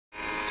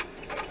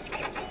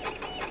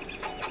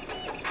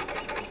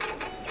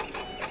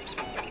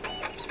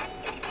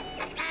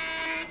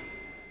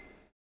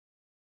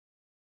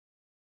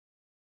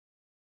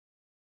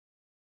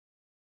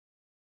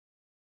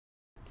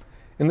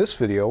In this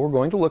video, we're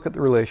going to look at the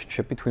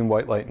relationship between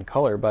white light and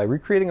color by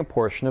recreating a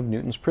portion of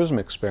Newton's Prism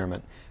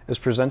experiment, as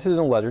presented in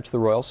a letter to the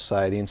Royal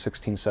Society in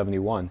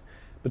 1671.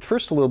 But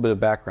first, a little bit of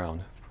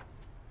background.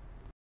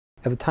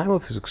 At the time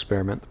of his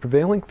experiment, the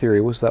prevailing theory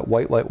was that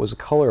white light was a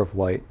color of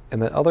light,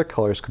 and that other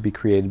colors could be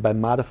created by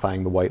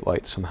modifying the white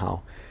light somehow.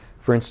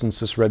 For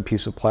instance, this red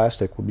piece of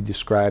plastic would be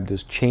described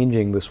as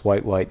changing this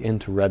white light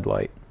into red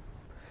light.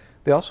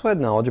 They also had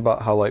knowledge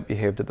about how light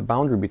behaved at the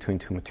boundary between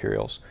two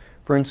materials.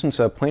 For instance,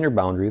 at a planar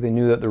boundary, they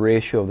knew that the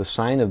ratio of the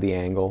sine of the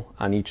angle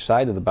on each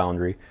side of the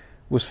boundary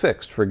was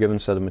fixed for a given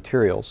set of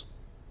materials.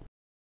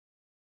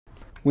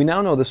 We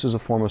now know this is a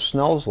form of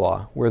Snell's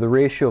law, where the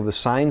ratio of the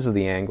sines of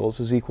the angles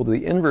is equal to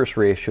the inverse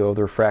ratio of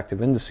the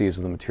refractive indices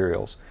of the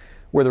materials,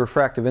 where the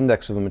refractive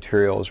index of a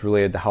material is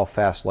related to how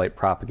fast light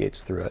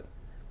propagates through it.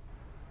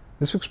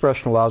 This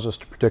expression allows us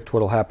to predict what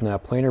will happen at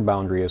a planar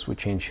boundary as we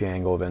change the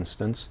angle of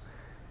incidence,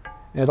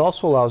 and it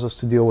also allows us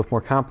to deal with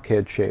more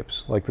complicated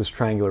shapes, like this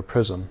triangular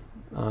prism.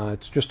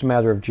 It's just a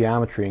matter of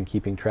geometry and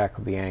keeping track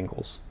of the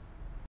angles.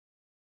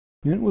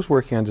 Newton was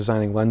working on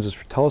designing lenses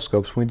for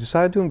telescopes when he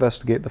decided to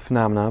investigate the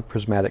phenomena of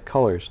prismatic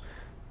colors.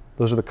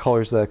 Those are the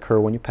colors that occur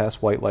when you pass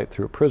white light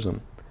through a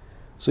prism.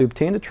 So he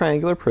obtained a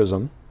triangular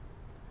prism,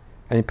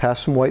 and he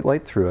passed some white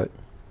light through it,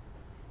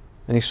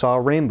 and he saw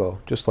a rainbow,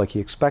 just like he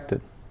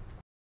expected.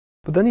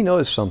 But then he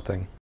noticed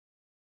something.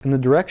 In the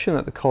direction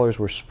that the colors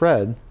were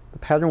spread, the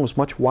pattern was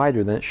much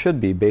wider than it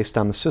should be based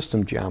on the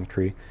system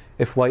geometry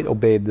if light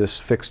obeyed this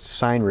fixed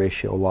sine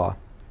ratio law.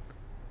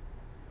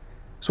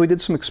 So he did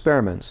some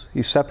experiments.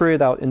 He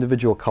separated out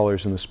individual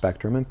colors in the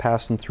spectrum and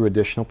passed them through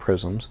additional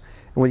prisms,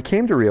 and what he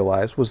came to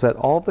realize was that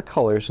all of the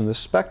colors in this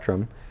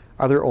spectrum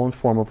are their own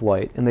form of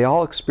light, and they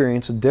all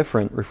experience a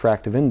different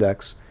refractive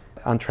index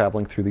on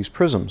traveling through these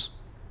prisms.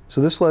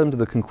 So this led him to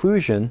the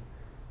conclusion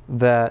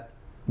that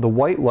the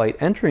white light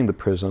entering the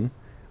prism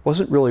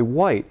wasn't really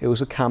white, it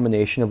was a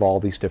combination of all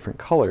these different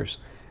colors,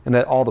 and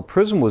that all the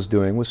prism was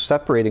doing was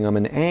separating them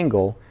in an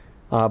angle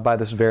by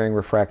this varying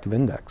refractive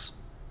index.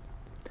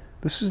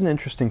 This is an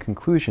interesting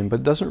conclusion, but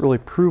it doesn't really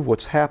prove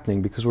what's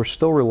happening because we're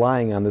still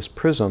relying on this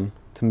prism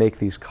to make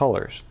these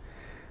colors.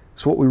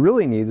 So what we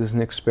really need is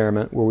an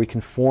experiment where we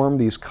can form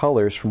these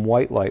colors from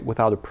white light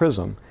without a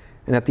prism,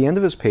 and at the end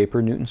of his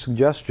paper, Newton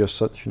suggests just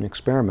such an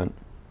experiment.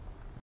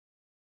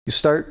 You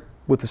start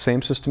with the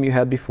same system you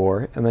had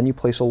before, and then you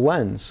place a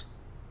lens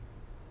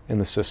in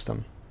the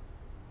system.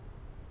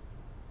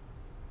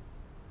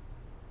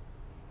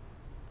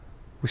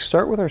 We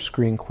start with our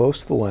screen close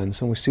to the lens,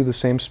 and we see the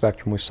same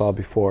spectrum we saw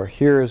before.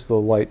 Here is the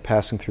light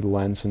passing through the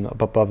lens, and up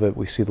above it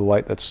we see the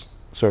light that's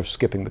sort of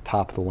skipping the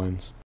top of the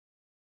lens.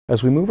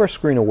 As we move our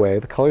screen away,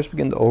 the colors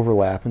begin to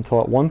overlap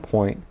until at one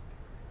point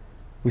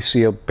we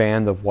see a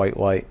band of white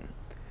light.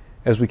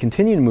 As we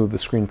continue to move the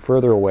screen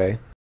further away,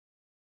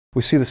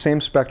 we see the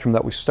same spectrum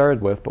that we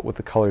started with, but with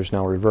the colors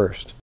now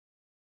reversed.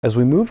 As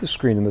we move the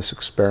screen in this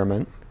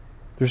experiment,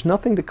 there's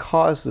nothing to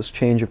cause this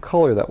change of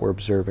color that we're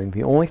observing.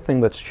 The only thing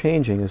that's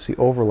changing is the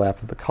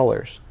overlap of the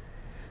colors.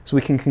 So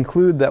we can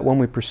conclude that when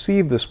we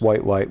perceive this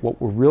white light,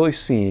 what we're really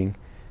seeing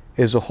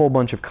is a whole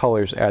bunch of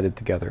colors added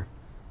together.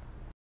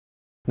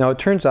 Now it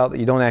turns out that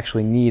you don't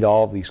actually need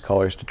all of these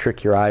colors to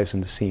trick your eyes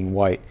into seeing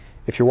white.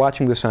 If you're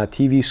watching this on a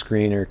TV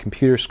screen or a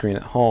computer screen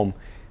at home,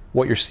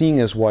 what you're seeing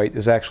as white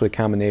is actually a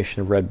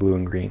combination of red, blue,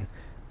 and green.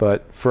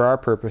 But for our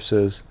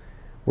purposes,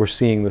 we're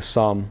seeing the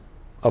sum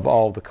of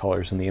all of the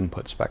colors in the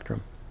input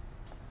spectrum.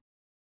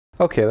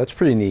 Okay, that's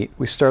pretty neat.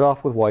 We start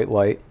off with white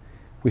light,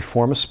 we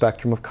form a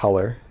spectrum of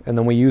color, and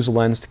then we use a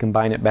lens to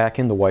combine it back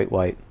into white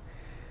light.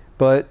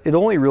 But it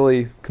only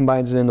really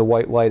combines it into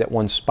white light at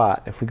one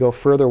spot. If we go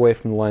further away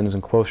from the lens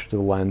and closer to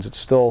the lens, it's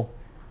still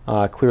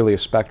clearly a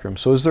spectrum.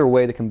 So is there a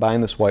way to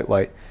combine this white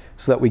light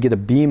so that we get a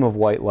beam of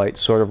white light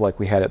sort of like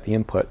we had at the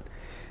input?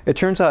 It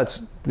turns out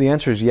the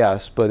answer is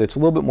yes, but it's a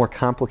little bit more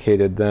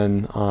complicated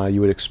than you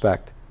would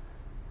expect.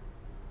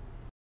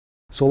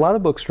 So a lot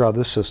of books draw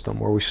this system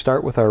where we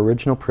start with our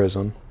original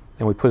prism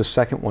and we put a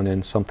second one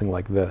in, something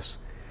like this.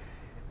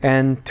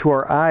 And to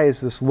our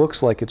eyes this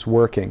looks like it's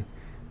working,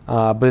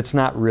 but it's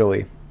not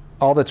really.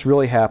 All that's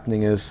really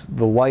happening is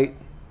the light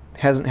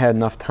hasn't had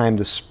enough time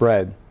to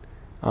spread.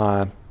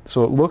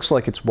 So it looks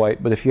like it's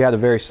white, but if you had a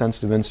very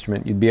sensitive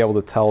instrument you'd be able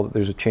to tell that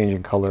there's a change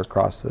in color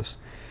across this.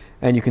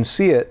 And you can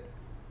see it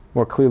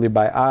more clearly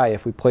by eye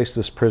if we place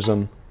this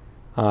prism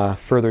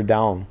further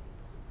down.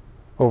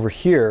 Over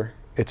here,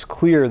 it's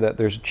clear that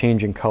there's a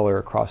change in color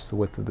across the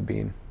width of the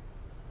beam.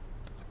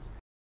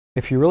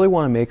 If you really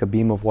want to make a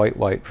beam of white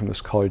light from this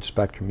colored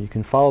spectrum, you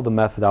can follow the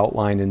method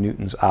outlined in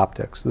Newton's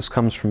Optics. This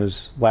comes from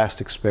his last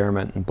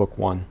experiment in Book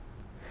 1.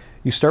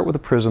 You start with a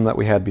prism that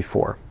we had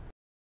before.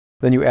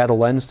 Then you add a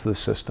lens to the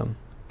system,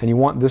 and you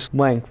want this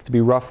length to be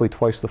roughly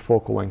twice the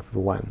focal length of the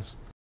lens.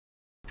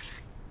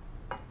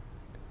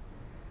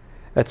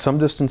 At some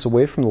distance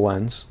away from the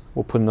lens,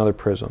 we'll put another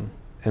prism,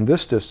 and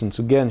this distance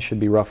again should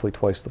be roughly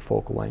twice the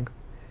focal length.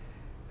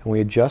 And we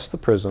adjust the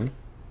prism,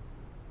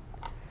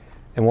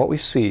 and what we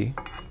see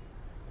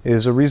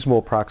is a reasonable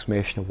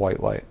approximation of white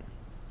light.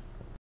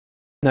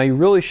 Now you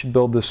really should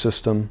build this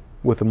system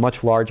with a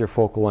much larger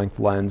focal length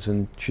lens,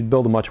 and should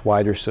build a much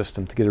wider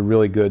system to get a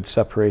really good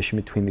separation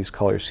between these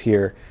colors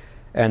here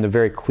and a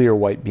very clear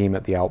white beam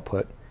at the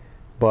output.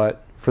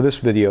 But for this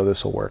video,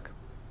 this will work.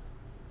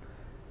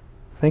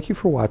 Thank you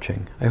for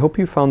watching. I hope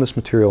you found this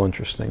material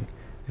interesting.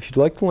 If you'd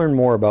like to learn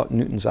more about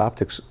Newton's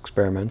optics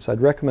experiments,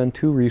 I'd recommend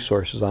two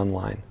resources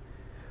online.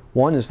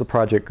 One is the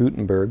Project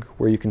Gutenberg,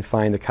 where you can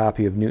find a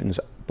copy of Newton's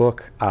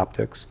book,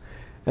 Optics,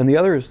 and the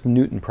other is the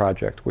Newton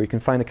Project, where you can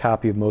find a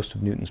copy of most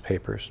of Newton's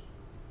papers.